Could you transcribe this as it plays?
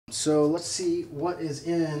So let's see what is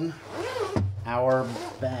in our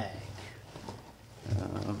bag.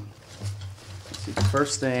 Let's see, the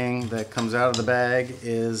first thing that comes out of the bag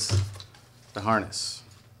is the harness.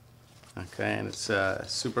 Okay, and it's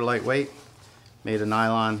super lightweight, made of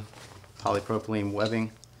nylon, polypropylene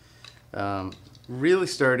webbing. Really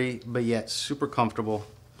sturdy, but yet super comfortable.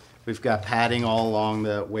 We've got padding all along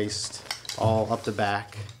the waist, all up the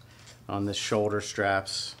back, on the shoulder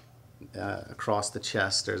straps, across the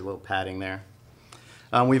chest. There's a little padding there.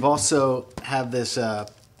 We've also have this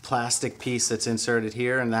plastic piece that's inserted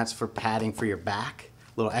here, and that's for padding for your back,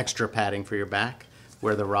 a little extra padding for your back,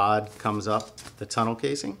 where the rod comes up the tunnel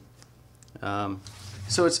casing.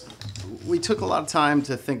 So we took a lot of time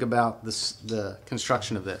to think about the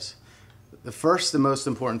construction of this. The most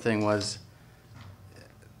important thing was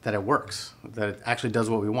that it works, that it actually does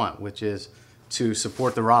what we want, which is to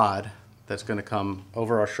support the rod that's going to come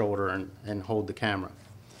over our shoulder and hold the camera.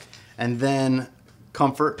 And then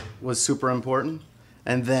comfort was super important.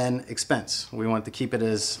 And then expense. We want to keep it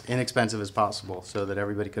as inexpensive as possible so that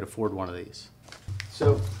everybody could afford one of these.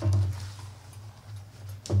 So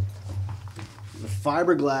the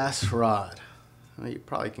fiberglass rod. Well, you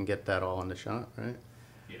probably can get that all in the shot, right?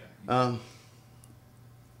 Yeah.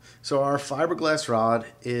 So our fiberglass rod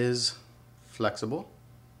is flexible,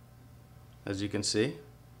 as you can see,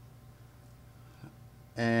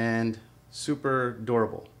 and super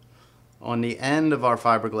durable. On the end of our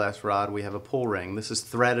fiberglass rod, we have a pull ring. This is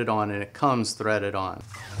threaded on, and it comes threaded on.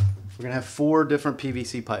 We're gonna have 4 different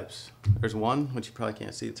PVC pipes. There's one, which you probably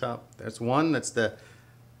can't see the top. There's one, that's the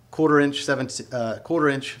quarter inch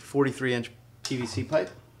 43-inch PVC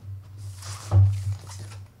pipe.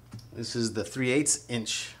 This is the 3/8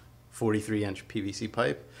 inch 43-inch PVC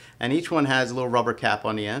pipe. And each one has a little rubber cap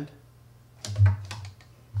on the end.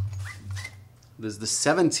 There's the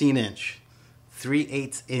 17-inch,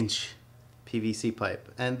 3/8 inch PVC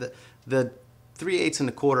pipe, and the 3/8 and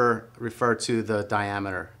a quarter refer to the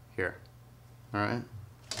diameter here. All right,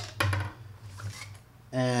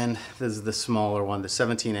 and this is the smaller one, the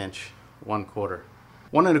 17-inch, 1/4,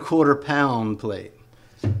 1 1/4 pound plate,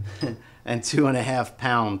 and 2.5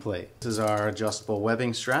 pound plate. This is our adjustable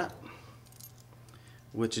webbing strap,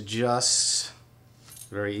 which adjusts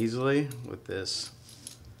very easily with this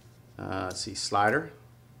slider.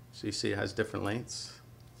 So you see it has different lengths.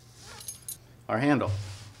 Our handle,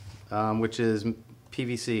 which is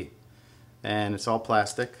PVC, and it's all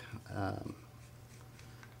plastic.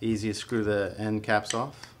 Easy to screw the end caps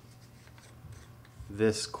off.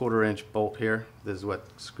 This 1/4 inch bolt here, this is what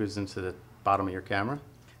screws into the bottom of your camera.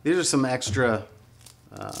 These are some extra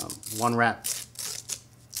one wrap,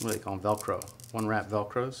 what do they call them, Velcro. One wrap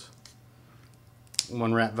Velcros.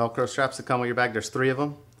 One wrap Velcro straps that come with your bag. There's 3 of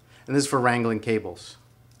them. And this is for wrangling cables.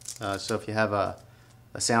 So if you have a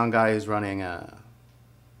sound guy who's running a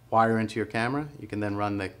wire into your camera, you can then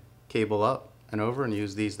run the cable up and over and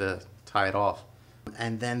use these to tie it off.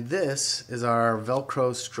 And then this is our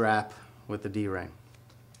Velcro strap with the D-ring.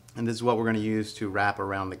 And this is what we're going to use to wrap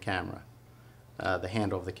around the camera, the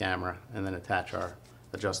handle of the camera, and then attach our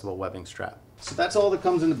adjustable webbing strap. So that's all that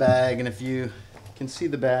comes in the bag, and if you can see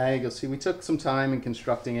the bag, you'll see we took some time in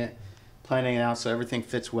constructing it, planning it out so everything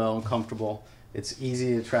fits well and comfortable. It's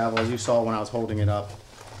easy to travel, as you saw when I was holding it up.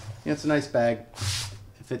 You know, it's a nice bag.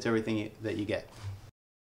 It fits everything that you get.